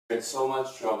In so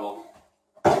much trouble.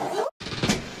 I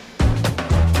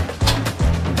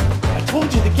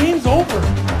told you, the game's over!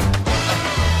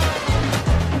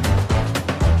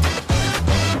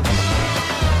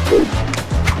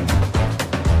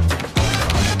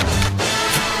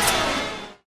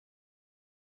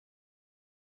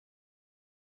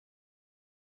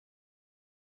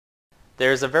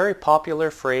 There's a very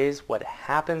popular phrase, what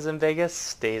happens in Vegas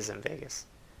stays in Vegas.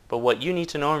 But what you need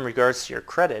to know in regards to your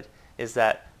credit is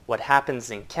that what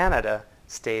happens in Canada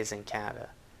stays in Canada.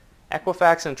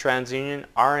 Equifax and TransUnion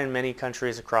are in many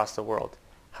countries across the world.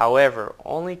 However,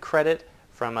 only credit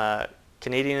from a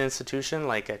Canadian institution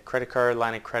like a credit card,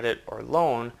 line of credit, or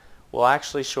loan will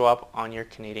actually show up on your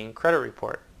Canadian credit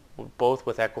report, both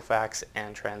with Equifax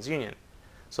and TransUnion.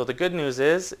 So the good news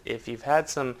is, if you've had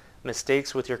some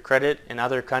mistakes with your credit in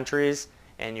other countries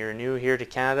and you're new here to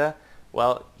Canada,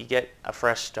 well, you get a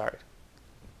fresh start.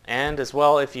 And as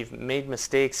well, if you've made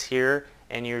mistakes here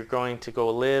and you're going to go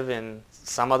live in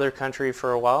some other country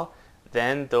for a while,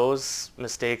 then those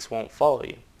mistakes won't follow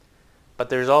you. But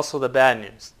there's also the bad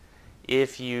news.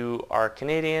 If you are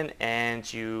Canadian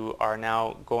and you are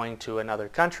now going to another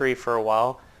country for a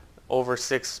while, over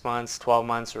 6 months, 12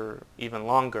 months, or even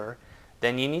longer,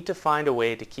 then you need to find a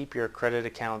way to keep your credit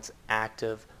accounts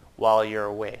active while you're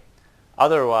away.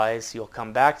 Otherwise, you'll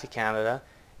come back to Canada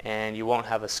and you won't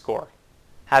have a score.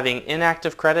 Having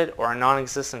inactive credit or a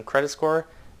non-existent credit score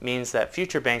means that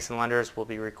future banks and lenders will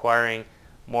be requiring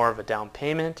more of a down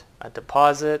payment, a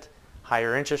deposit,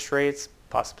 higher interest rates,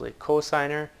 possibly a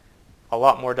cosigner, a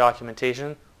lot more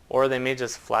documentation, or they may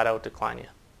just flat out decline you.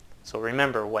 So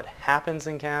remember, what happens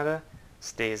in Canada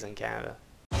stays in Canada.